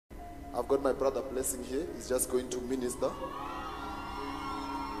I've got my brother Blessing here. He's just going to minister.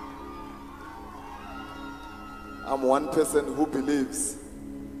 I'm one person who believes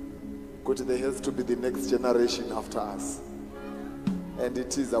God, there has to be the next generation after us. And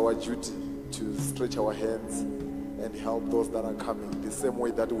it is our duty to stretch our hands and help those that are coming the same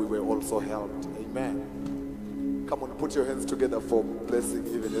way that we were also helped. Amen. Come on, put your hands together for Blessing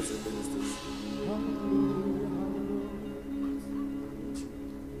even as he ministers.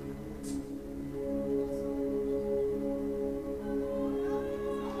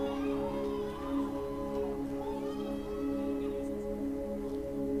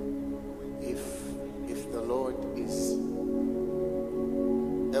 If the Lord is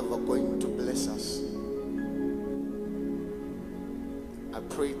ever going to bless us, I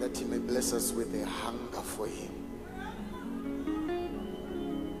pray that He may bless us with a hunger for Him.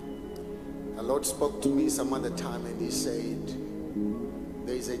 The Lord spoke to me some other time and He said,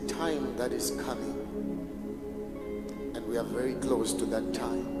 there is a time that is coming and we are very close to that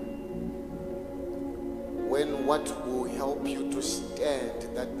time when what will help you to stand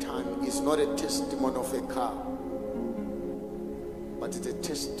that time is not a testimony of a car, but it's a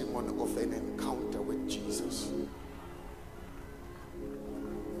testimony of an encounter with Jesus.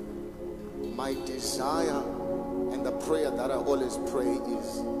 My desire and the prayer that I always pray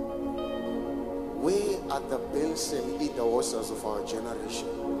is, where are the Benson Idawosas of our generation?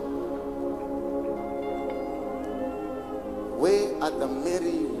 Where are the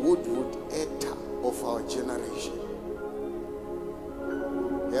Mary Woodwood Etta of our generation?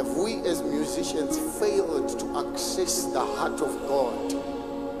 Have we as musicians failed to access the heart of God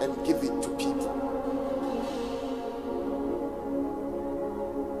and give it to people?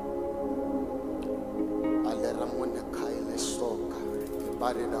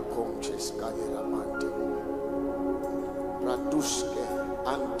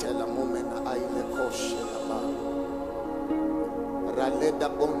 Antela momena aile koshe la ba raleda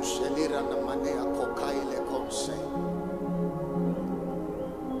bonshelira na manea kokaile konse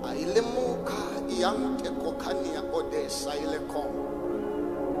aile muka yante kokania odesa ile kom.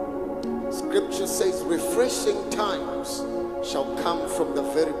 Scripture says refreshing times shall come from the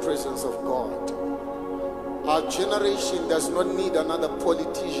very presence of God. Our generation does not need another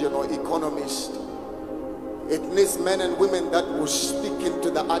politician or economist. It needs men and women that will speak into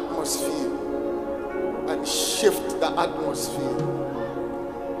the atmosphere and shift the atmosphere.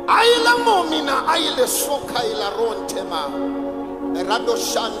 Aila momina aile soka ila rontema erado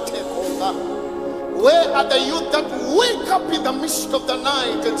shante koga. Where are the youth that wake up in the midst of the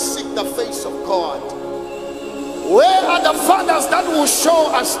night and seek the face of God? Where are the fathers that will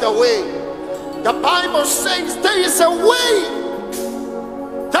show us the way? The Bible says there is a way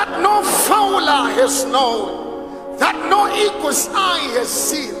that no fowler has known, that no eagle's eye has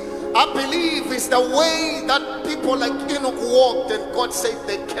seen. I believe it's the way that people like Enoch walked, and God said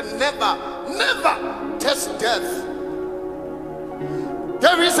they can never taste death.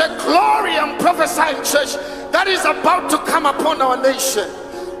 There is a glory and prophesying church that is about to come upon our nation.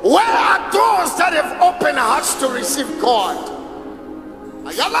 Where are those that have open hearts to receive God?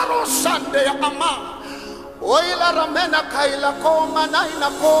 Ayalaro Sunday ama oila ramena kaila koma naina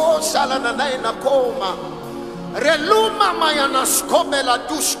ko salana naina koma reluma mayana skobela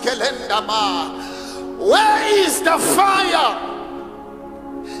dushkelenda ba. Where is the fire?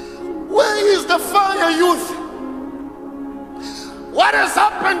 Where is the fire, youth? What has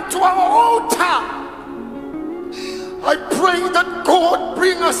happened to our altar? I pray that God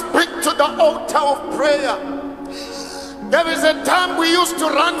bring us back to the altar of prayer. There is a time we used to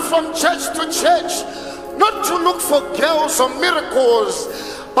run from church to church, not to look for girls or miracles,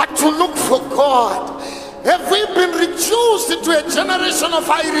 but to look for God. Have we been reduced into a generation of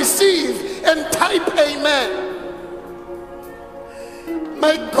I receive and type amen?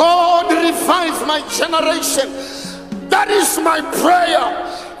 May God revive my generation. That is my prayer,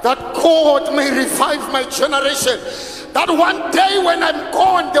 that God may revive my generation. That one day when I'm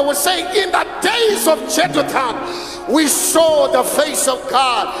gone, they will say, in the days of Jeduthun, we saw the face of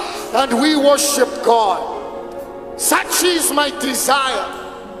God and we worshiped God. Such is my desire.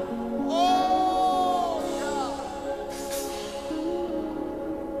 Oh,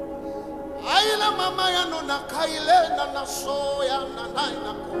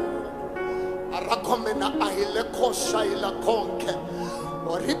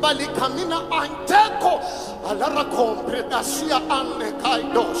 Oribali kamina anteko alara compre dasia anne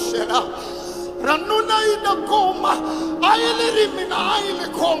kaidosera ranuna ida koma aile rimina aile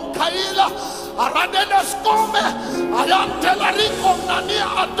kom kaila aradena skome ayante la rikom nania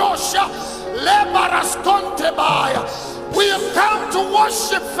adosha lebaras konte baya. We have come to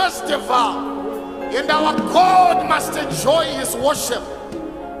worship festival, and our God must enjoy his worship.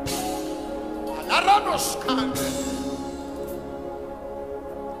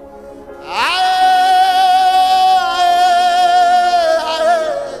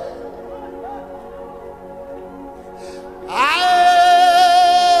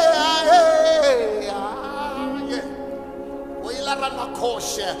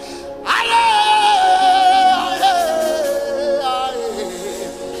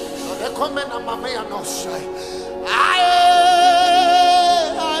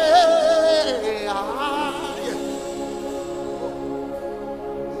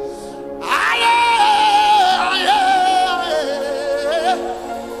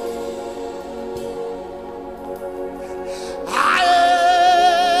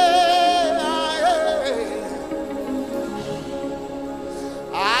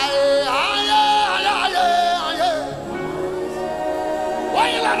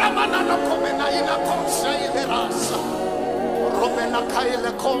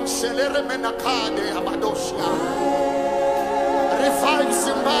 Revive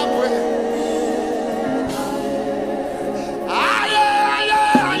Zimbabwe.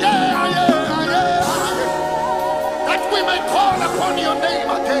 That we may call upon your name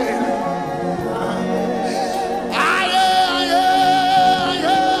again.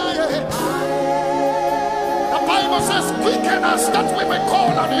 The Bible says, quicken us that we may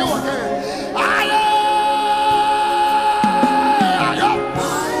call on you again.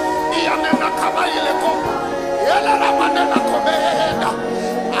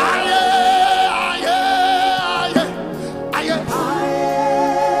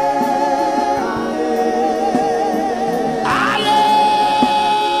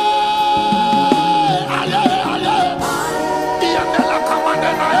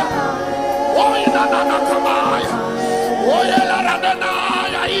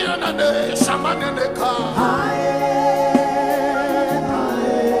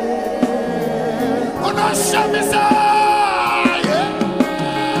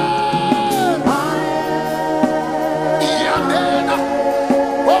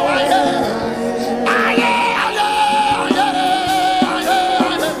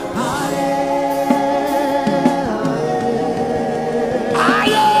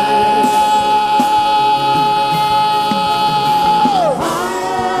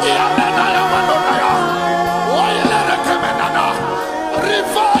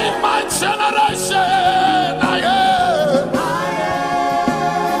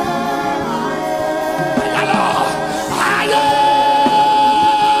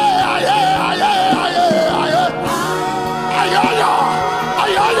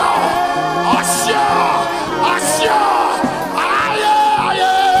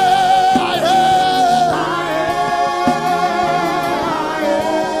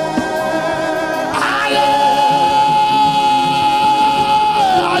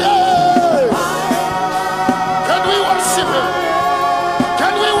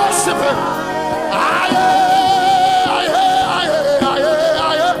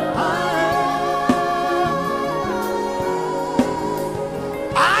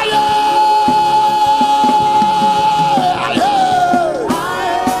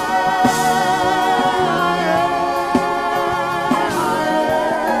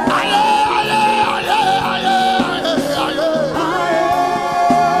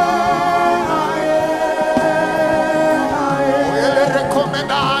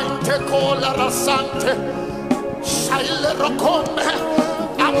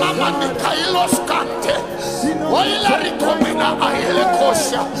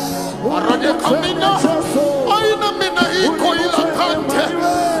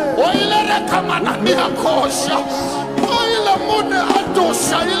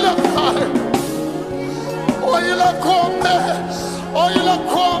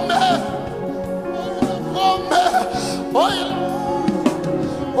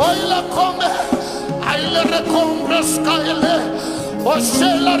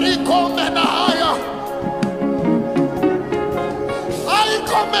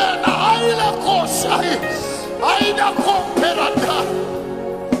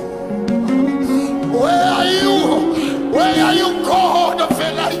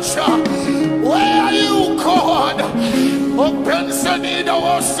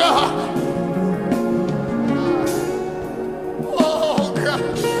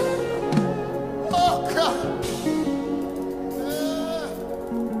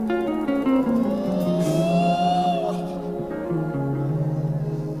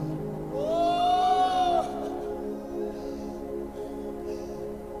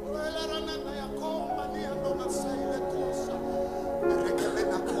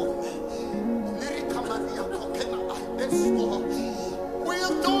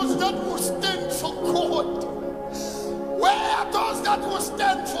 that will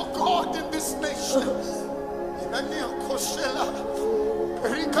stand for God in this nation.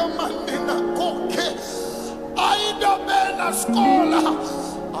 Aida bena skola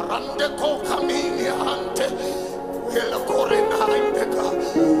arande ko kamini ante wela korina indeka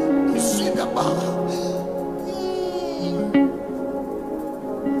isida ba.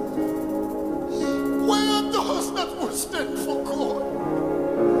 Where are those that will stand for God?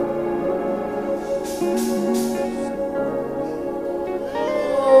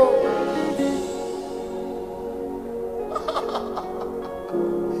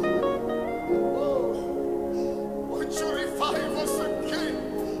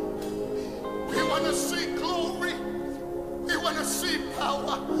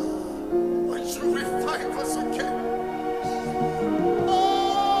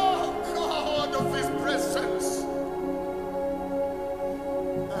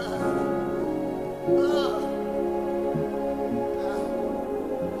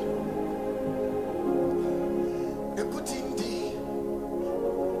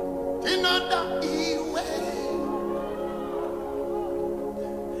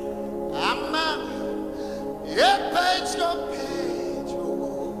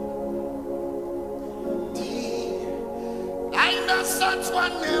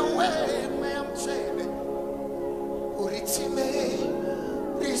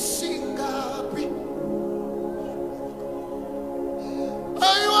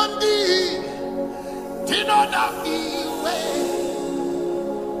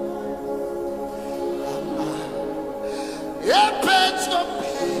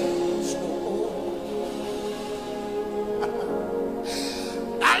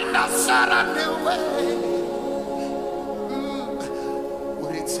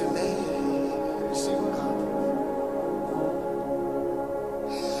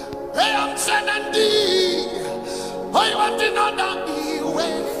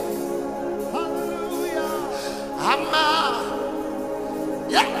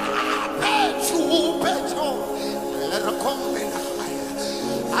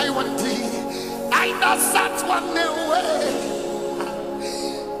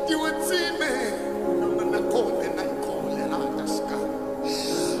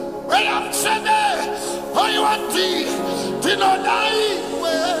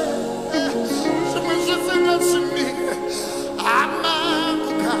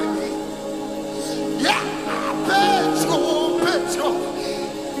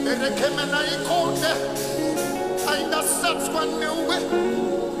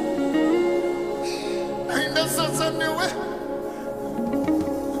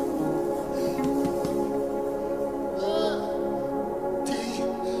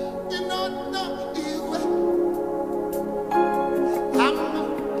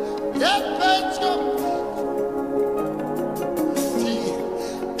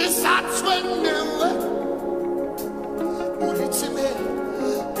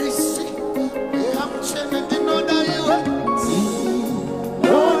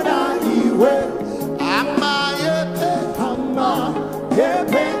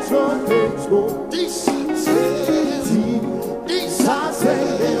 This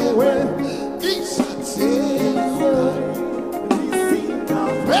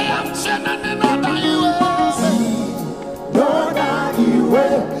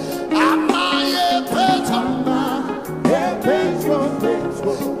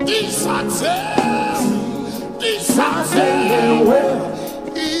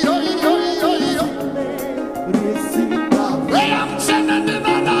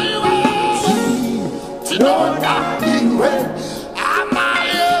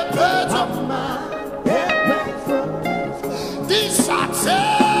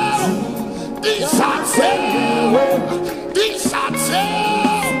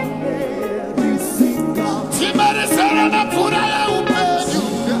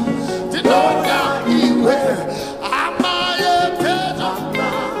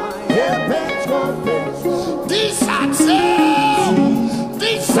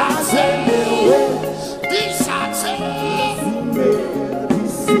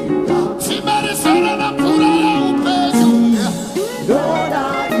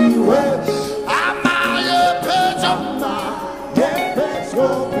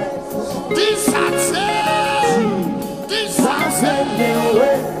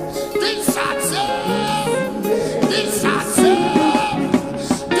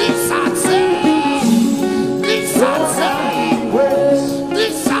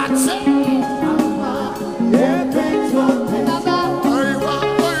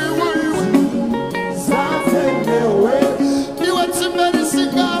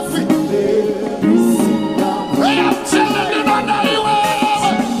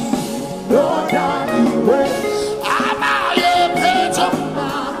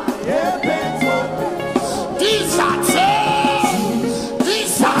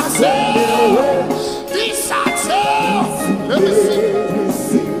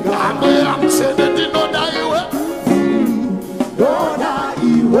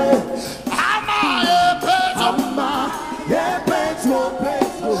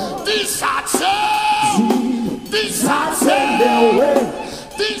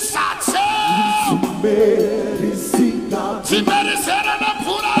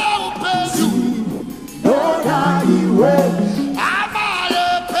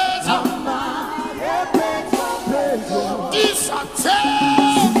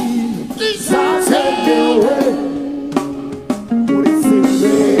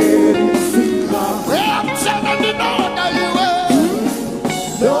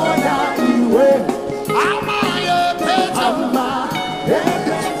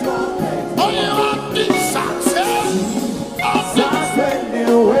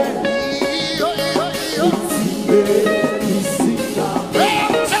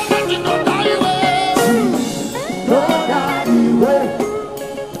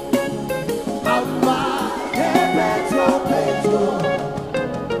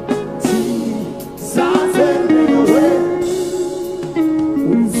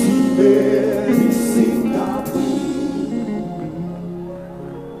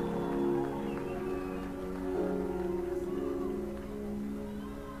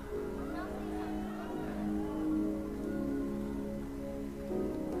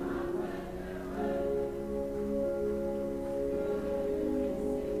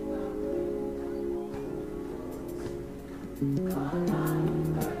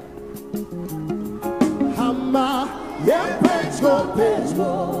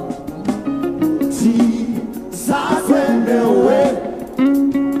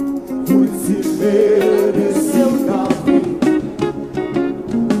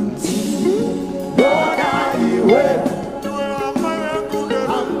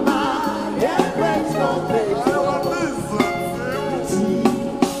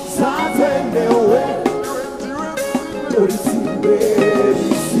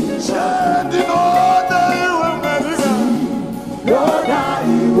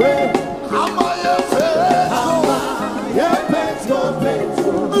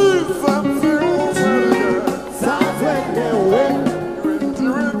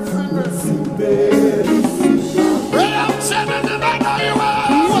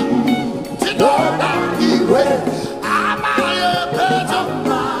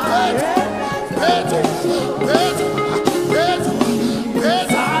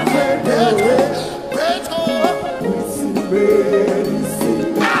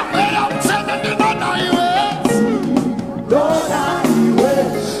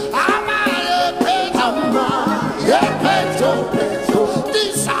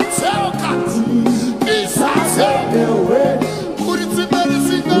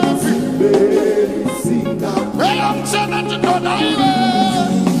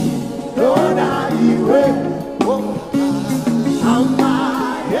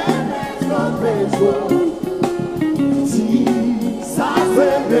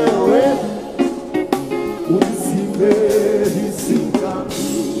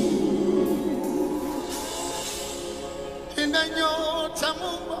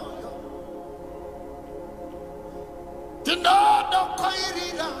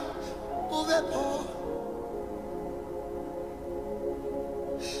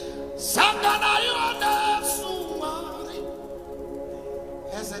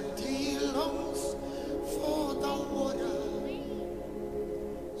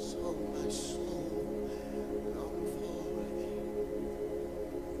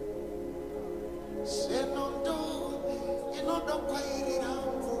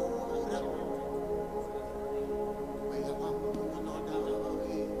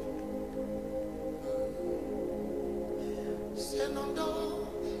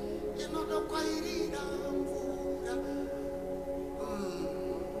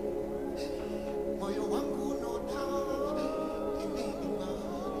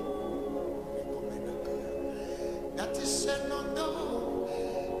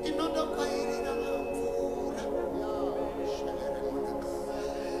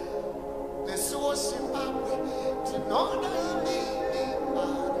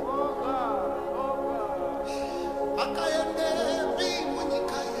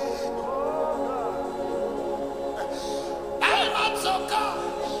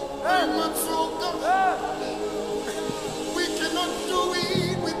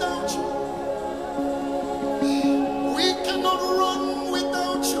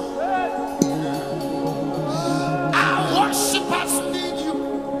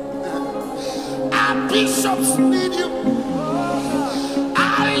Bishops need you.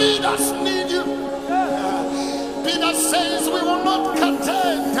 Our leaders need you. Peter says we will not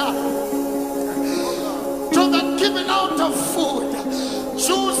content to the giving out of food.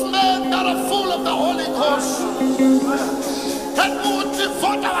 Choose men that are full of the Holy Ghost. And we will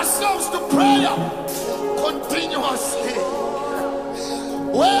devote ourselves to prayer continuously.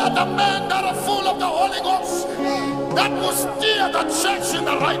 Where are the men that are full of the Holy Ghost that will steer the church in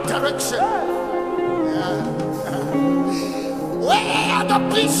the right direction? Where are the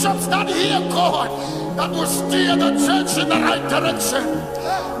bishops that hear God that will steer the church in the right direction?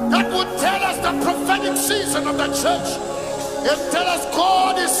 That will tell us the prophetic season of the church and tell us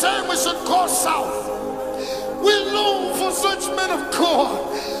God is saying we should go south. We long for such men of God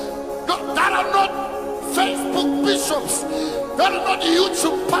that are not Facebook bishops, that are not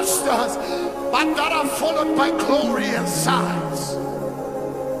YouTube pastors, but that are followed by glory and signs.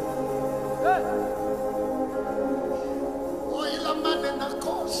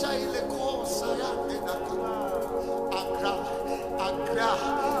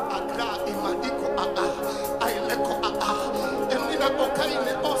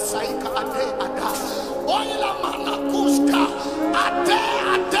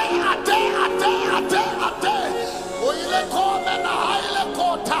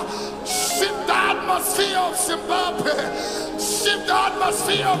 Shift the atmosphere of Zimbabwe. Shift the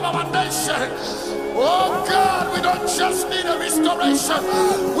atmosphere of our nation. Oh God, we don't just need a restoration.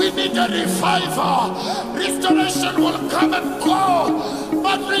 We need a revival. Restoration will come and go,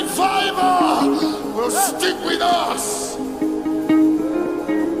 but revival will stick with us.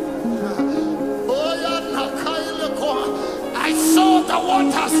 I saw the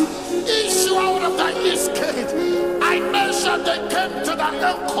waters issue out of the east gate. I measured they came to the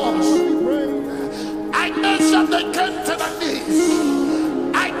ankles. I measured they came to the knees.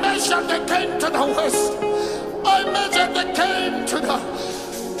 I measured they came to the waist. I measured they came to the...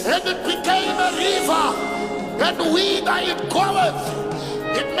 And it became a river. And we that it goeth,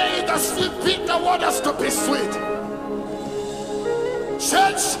 it made the sweet bitter waters to be sweet.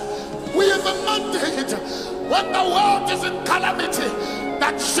 Church, we have a mandate. When the world is in calamity,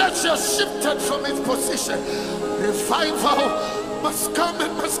 that church has shifted from its position. Revival must come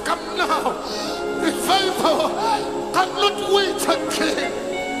and must come now. Revival cannot wait again.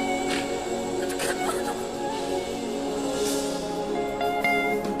 It cannot.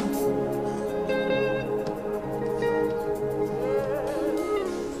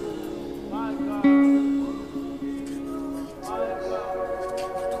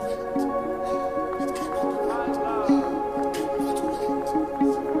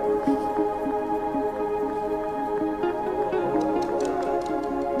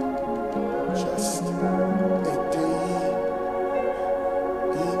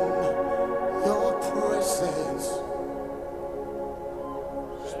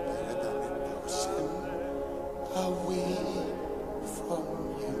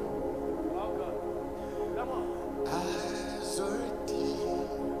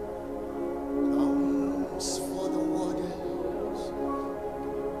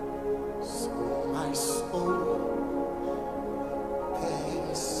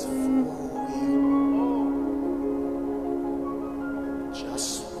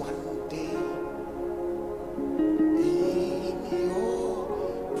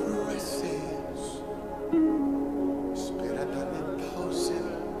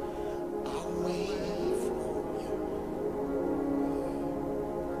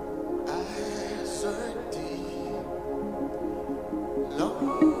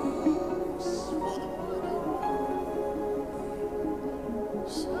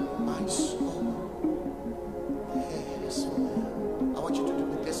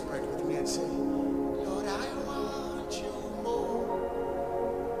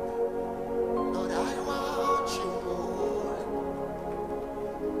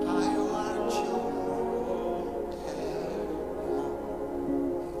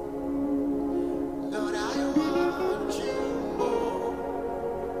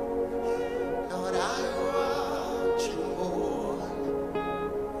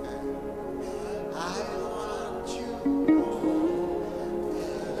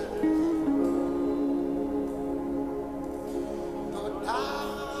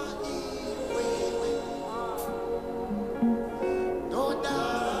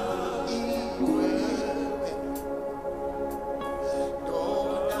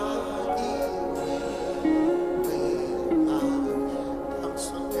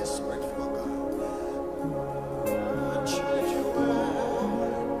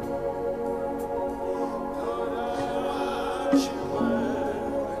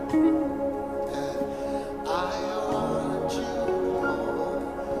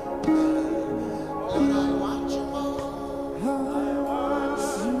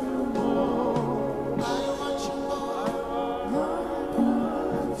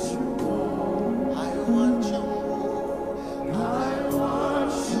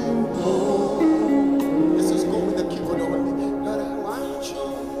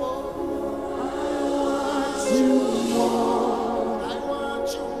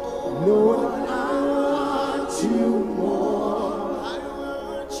 Lord, I want you more. I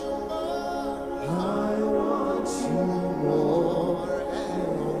want you more. I want you more and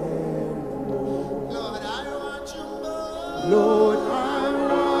more. Lord, I want you more. Lord, I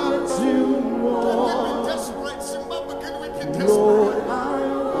want you more. Can we be desperate, Zimbabwe? Can we be desperate? Lord, I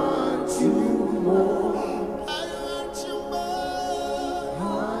want you more. I want you more.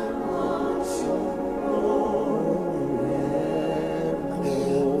 I want you more and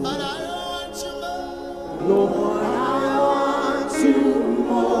more. Lord, I want you more. Lord, I want you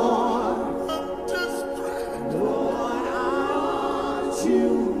more. I'm desperate. Lord, I want you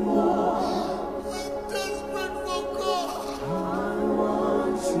more. I'm desperate for God. I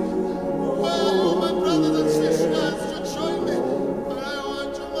want you more. I want my brothers and sisters to join me. But I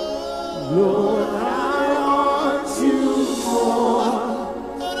want you more. Lord, I want you more.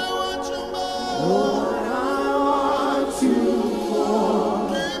 Lord, I want you more. Lord, I want you more.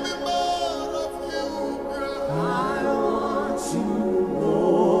 Give me more of you, God. I want you more.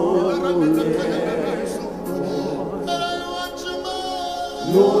 Lord, I want you more.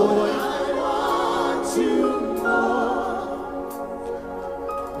 Lord, I want you more.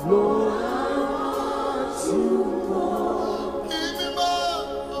 Lord, I want you more. Give me more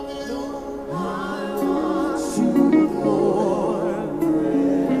of you. I want you more.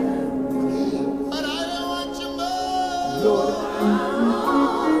 But I want you more. Lord, I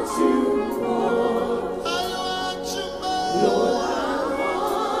want you more. I want you more. Lord, I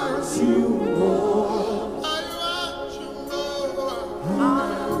want you more. I want you more. I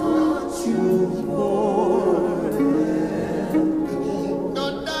want you more.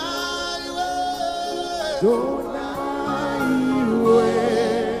 Don't die away. Don't die away.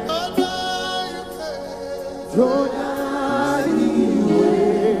 Don't die away. Don't die away.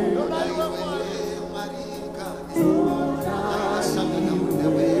 Don't die away. Don't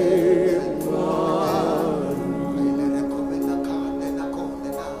die away.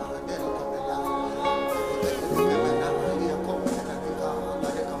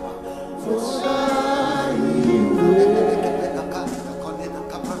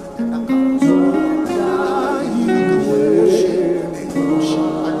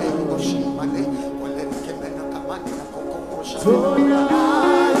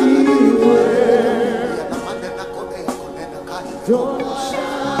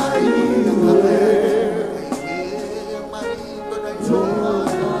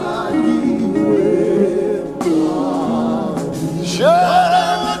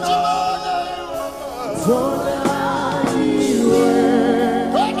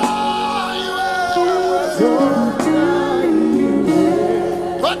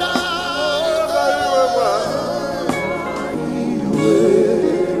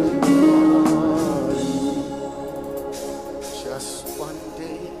 Just one day.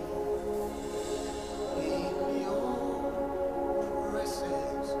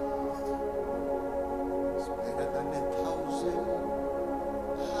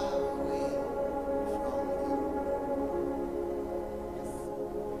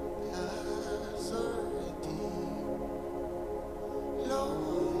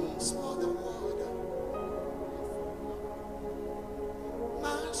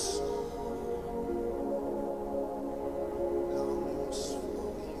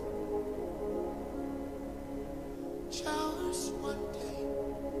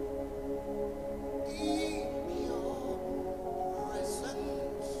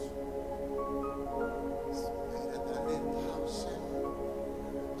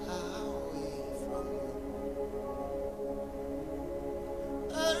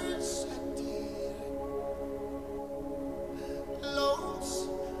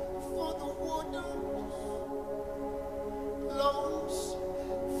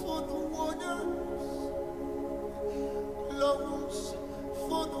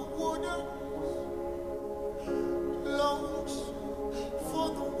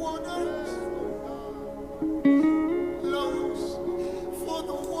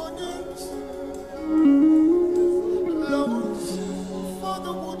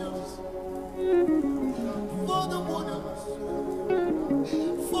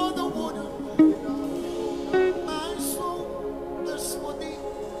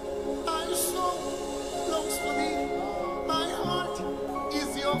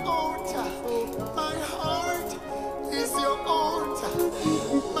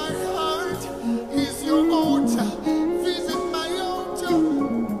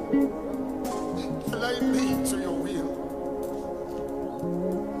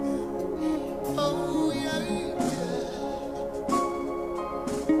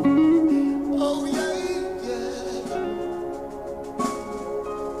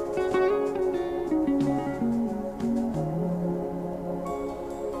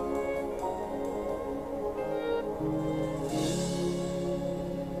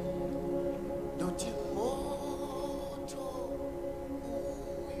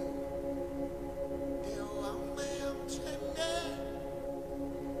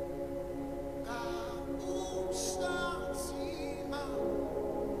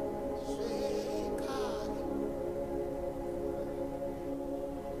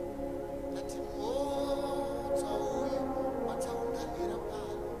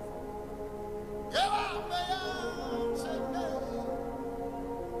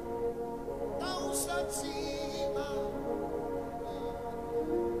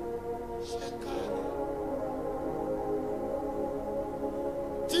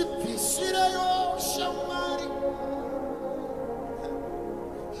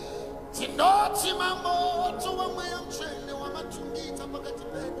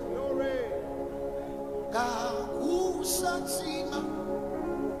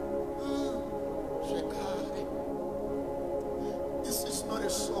 This is not a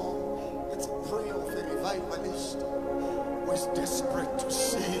song, it's a prayer of a revivalist who is desperate to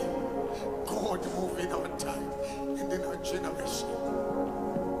see God move in our time and in our generation.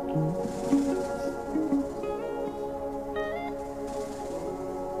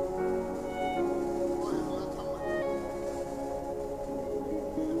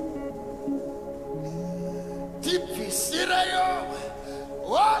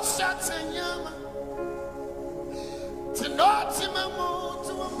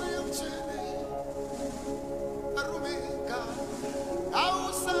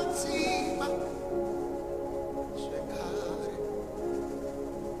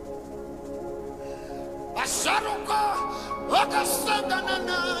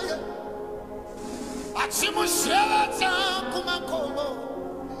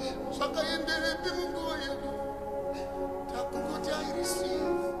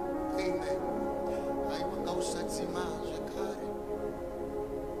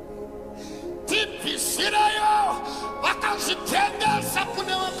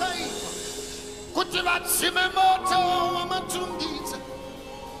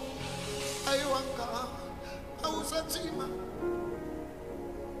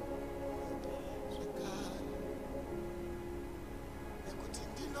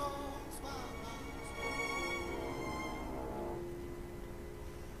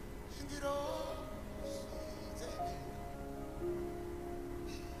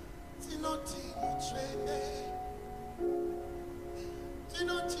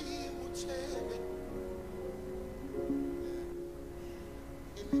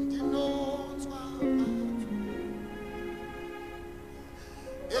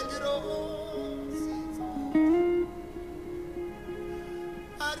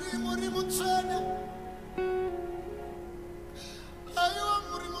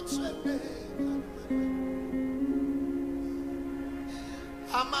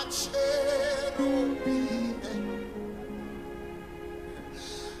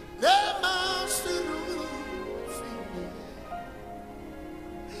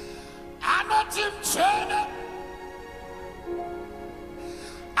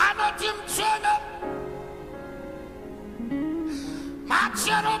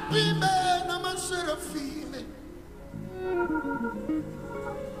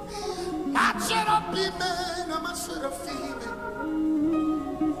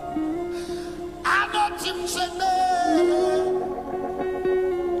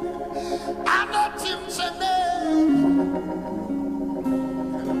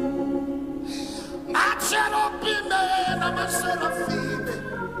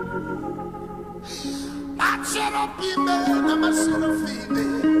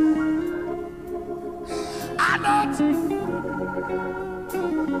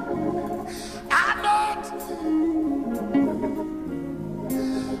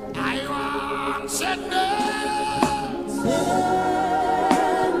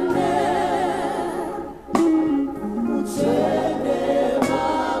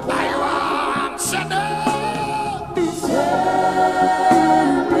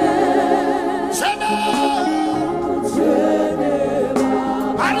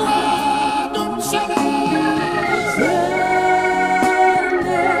 Yeah.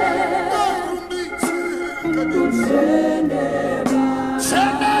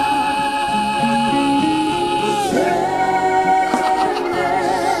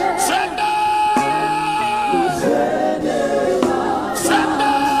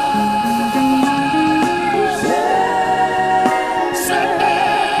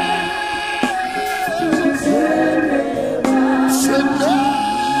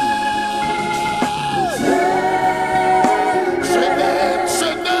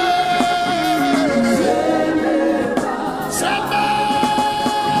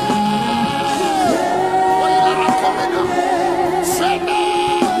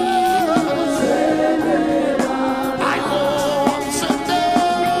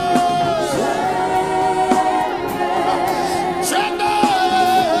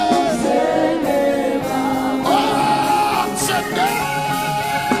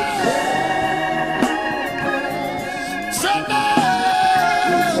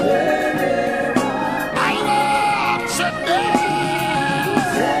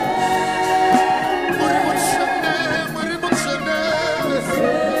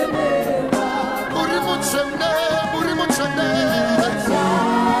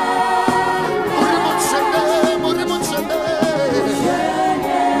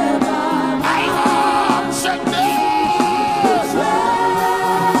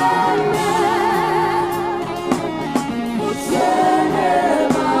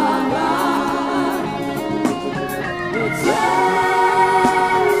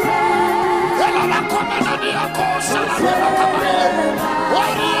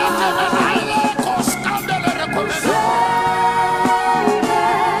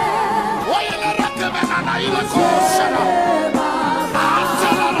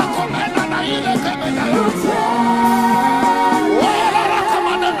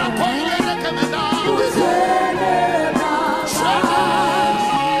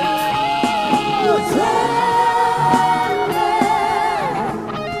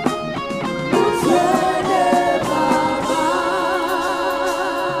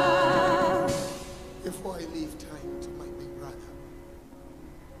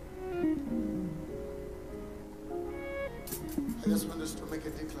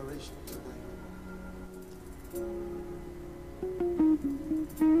 declaration tonight.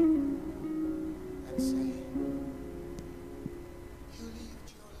 And say, you lived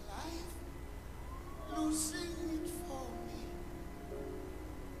your life losing it for me.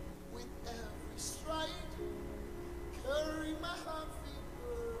 With every stride, carry my heavy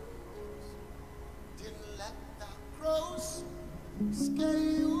burdens. Didn't let the cross scare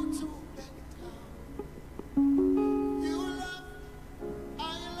you to back down. You love, I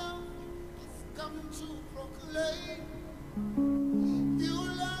love, I've come to proclaim. You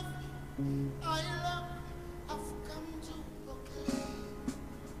love, I love, I've come to proclaim.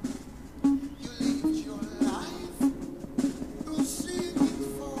 You lived your life losing it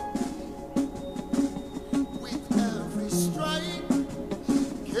for me. With every stride,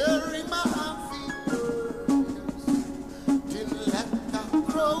 carry my heavy burdens. Didn't let the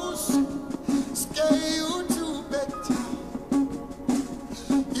cross scare you to back down.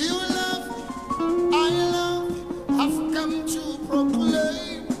 You love, I love, I've come to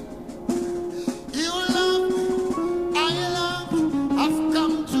proclaim. You love, I love, I've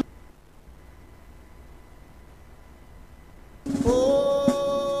come to. Oh,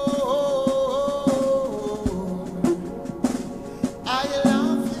 I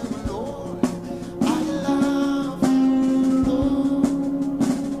love you, Lord. I love you, Lord.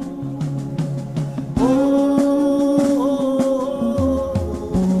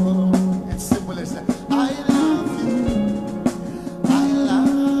 Oh, it's simple as that. I love you. I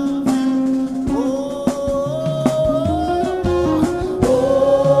love you. Oh,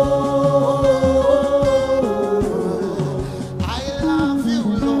 I love you,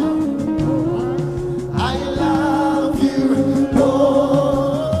 Lord. I love you,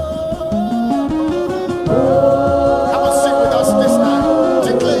 Lord. Come on, sing with us this night.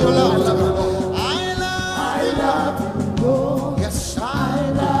 Declare your love. I love you, Lord. Yes, I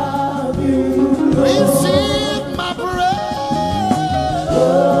love you. Receive my praise.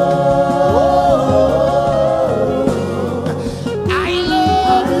 I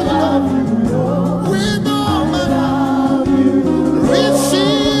love you, Lord. With all my love,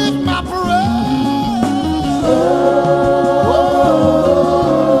 receive my praise.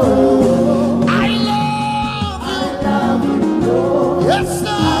 I love you, Lord. Yes, I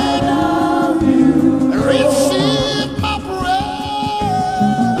love you. Receive my praise.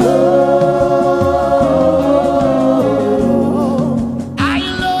 I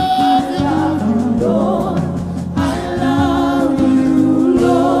love you, Lord. I love you,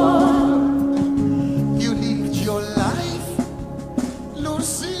 Lord. You lived your life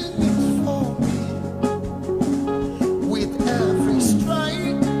losing it for me. With every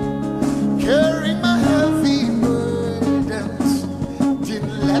stride, carry my heavy burdens.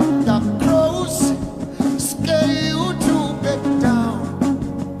 Didn't let the cross scare you to back down.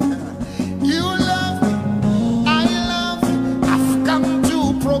 You love me, I love you, I've come to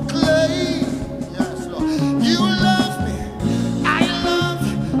proclaim. Yes, Lord. You love me, I love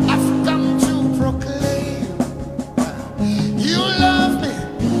you, I've come to proclaim. You love me,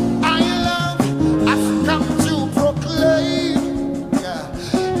 I love you, I've come to proclaim. Yeah.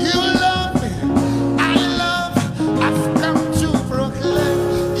 You love me, I love you, I've come to proclaim.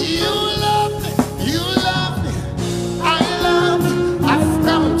 You love me, I love you, I've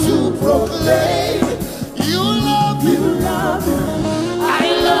come to proclaim. You love me, I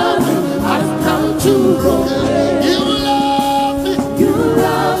love you, I've come to proclaim. You love me,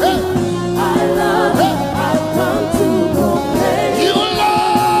 hey. I love you, I've come to proclaim. You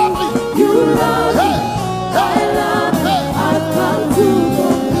love me, hey. I love you, I've come to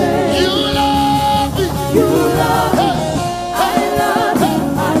proclaim. You love me, hey. I love you,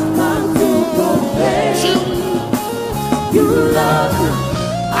 I've come to proclaim. You love me,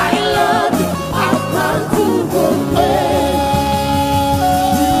 I love you, I've come to proclaim.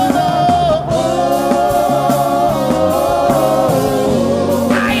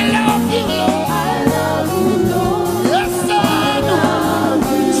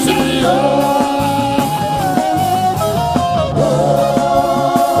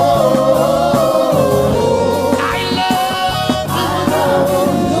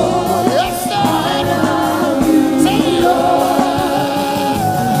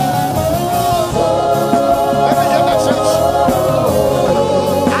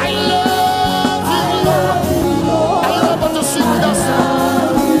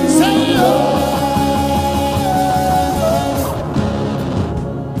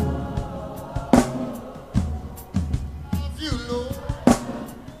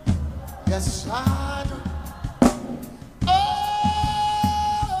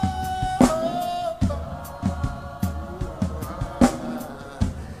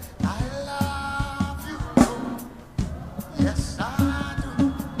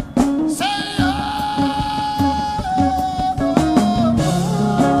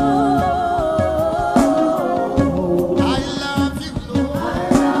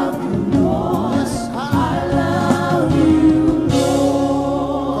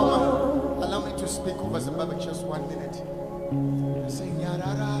 Zimbabwe, just 1 minute. Say,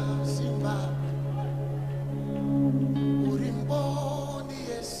 Nyarara, Zimbabwe. Urimboni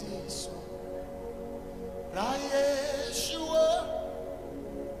yesiso. Rayeshua.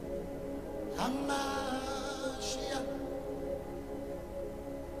 Hamashia.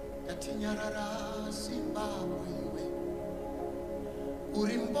 Kati Nyarara, Zimbabwe.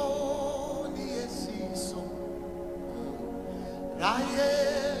 Urimboni yesiso.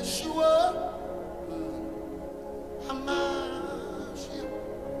 Rayeshua. Hamashia.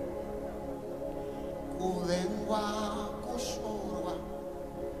 Kuvengwa kushorwa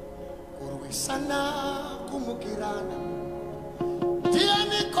kurwisana kumukirana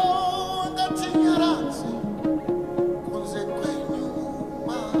ndianiko ndatinyaranze kunze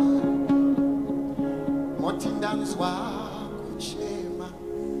kwenyuma moti ndanzwa kuchema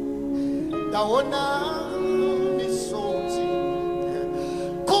ndaona misodzi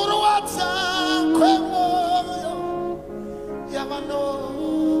kurwadza kwemoyo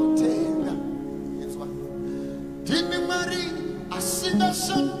yavanotenga ndini Mwari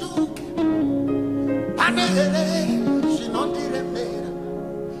asingashanduke pane here zvinondiremera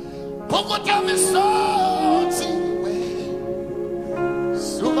pokota misodzi we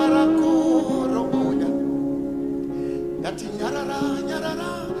zuva rako robuda ndati nyarara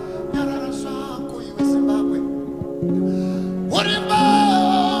nyarara nyarara zvako iwe Zimbabwe uri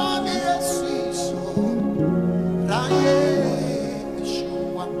mboni yesiso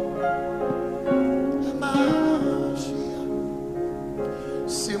rayeshua Hamashia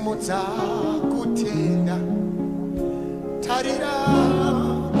simudza kutenda tarira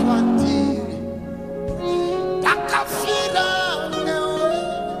kwandiri takafira newe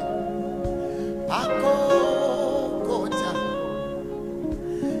pakogota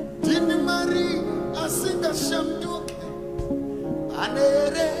ndini Mwari asingashanduke pane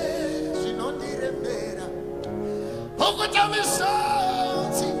here zvinondiremera pokota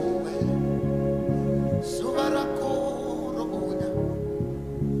misodzi zuva rako robuda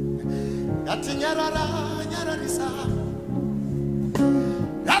ndati nyarara nyararisa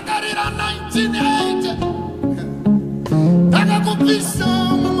rakarira 1980 ndakakupisa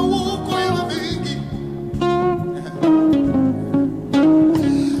mumaoko evavengi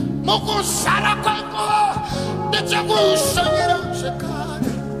mukuzara kwangu ndichakushanyira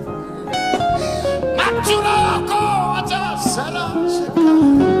zvekare maturo ako achazara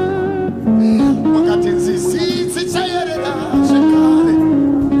zvekare mukati nzizi dzichayerera zvekare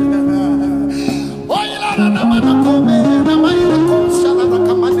oilana namanakome namainakosha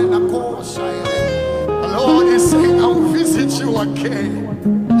nanakamane nakosha. The Lord is saying, I will visit you again.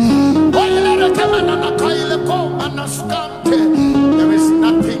 There is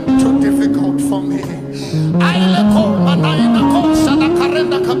nothing too difficult for me.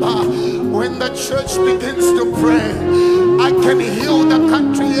 When the church begins to pray, I can heal the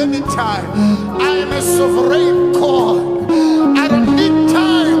country anytime. I am a sovereign God. I don't need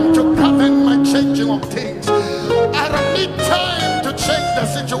time to govern my changing of things. I don't need time to change the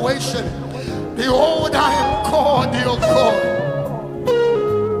situation. Behold, I am God, your God.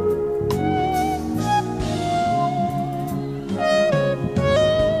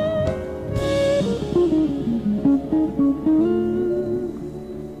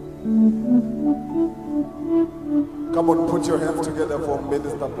 Come on, put your hands together for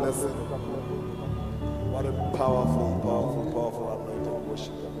Minister Blessing. What a powerful, powerful, powerful anointed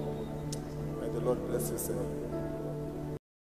worship. May the Lord bless you, sir.